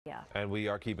Yeah. And we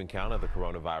are keeping count of the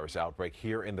coronavirus outbreak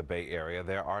here in the Bay Area.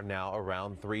 There are now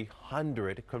around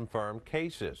 300 confirmed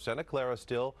cases. Santa Clara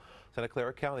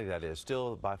County, that is,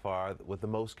 still by far with the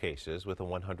most cases, with a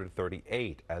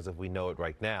 138 as of we know it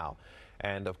right now.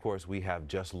 And of course, we have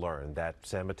just learned that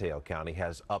San Mateo County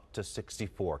has up to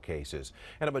 64 cases.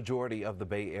 And a majority of the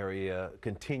Bay Area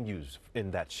continues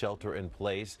in that shelter in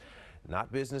place.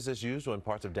 Not business as usual in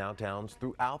parts of downtowns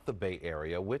throughout the Bay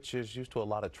Area, which is used to a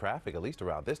lot of traffic, at least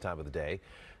around this time of the day.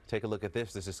 Take a look at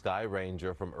this. This is Sky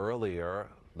Ranger from earlier.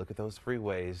 Look at those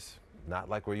freeways. Not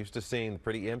like we're used to seeing.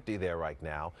 Pretty empty there right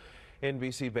now.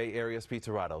 NBC Bay Area's Pete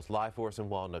Suratos, live for us in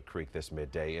Walnut Creek this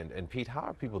midday. And Pete, how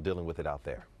are people dealing with it out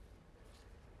there?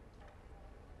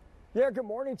 Yeah, good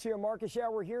morning to you, Marcus. Yeah,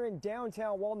 we're here in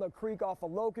downtown Walnut Creek off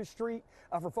of Locust Street.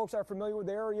 For folks that are familiar with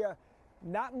the area,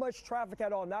 not much traffic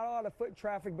at all, not a lot of foot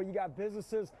traffic, but you got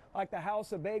businesses like the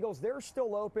House of Bagels. They're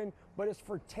still open, but it's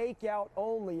for takeout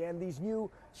only. And these new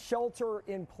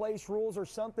shelter-in-place rules are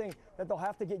something that they'll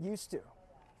have to get used to.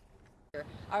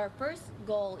 Our first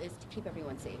goal is to keep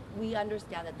everyone safe. We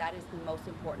understand that that is the most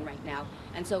important right now.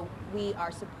 And so we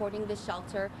are supporting the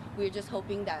shelter. We're just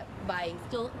hoping that by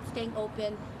still staying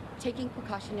open, taking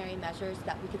precautionary measures,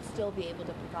 that we could still be able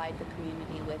to provide the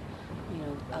community with,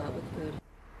 with food.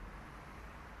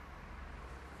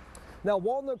 Now,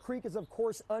 Walnut Creek is, of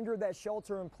course, under that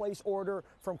shelter-in-place order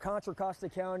from Contra Costa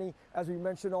County, as we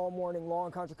mentioned all morning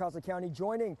long. Contra Costa County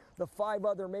joining the 5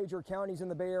 other major counties in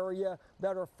the Bay Area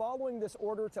that are following this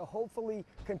order to hopefully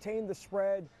contain the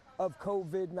spread of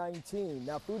COVID-19.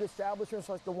 Now, food establishments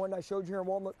like the one I showed you here in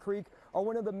Walnut Creek are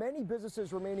one of the many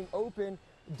businesses remaining open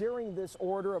during this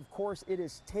order. Of course, it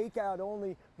is takeout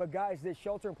only, but guys, this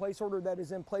shelter-in-place order that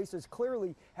is in place is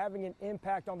clearly having an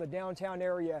impact on the downtown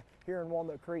area here in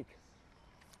Walnut Creek.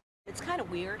 It's kind of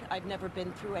weird. I've never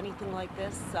been through anything like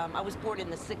this. I was born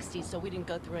in the 60s, so we didn't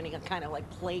go through any kind of like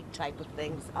plague type of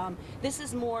things. This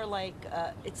is more like,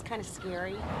 it's kind of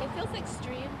scary. It feels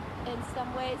extreme in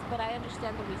some ways, but I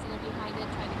understand the reasoning behind it,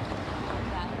 trying to keep people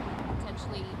that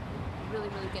potentially really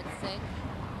get sick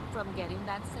from getting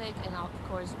that sick, and of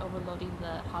course overloading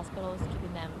the hospitals,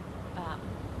 keeping them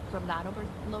from not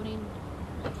overloading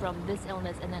from this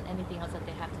illness and then anything else that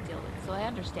they have to deal with. So I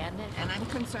understand it. And I'm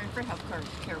concerned for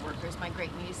care workers. My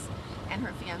great niece and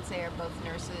her fiance are both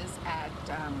nurses at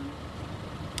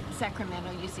Sacramento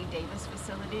UC Davis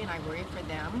facility, and I worry for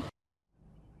them.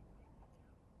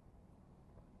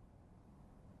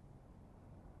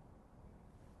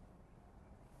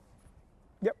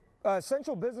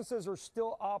 Essential businesses are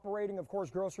still operating, of course,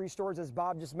 grocery stores, as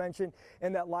Bob just mentioned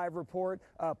in that live report.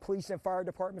 Police and fire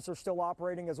departments are still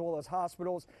operating, as well as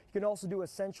hospitals. You can also do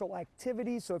essential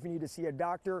activities, so if you need to see a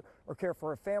doctor or care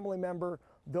for a family member,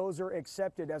 those are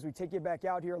accepted. As we take you back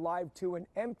out here live to an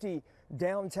empty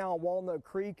downtown Walnut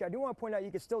Creek, I do want to point out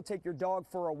you can still take your dog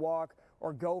for a walk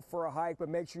or go for a hike, but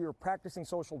make sure you're practicing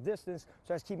social distance,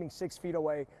 so that's keeping 6 feet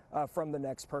away from the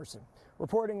next person.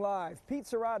 Reporting live, Pete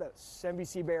Suratos,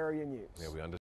 NBC Bay Area News. Yeah, we understand.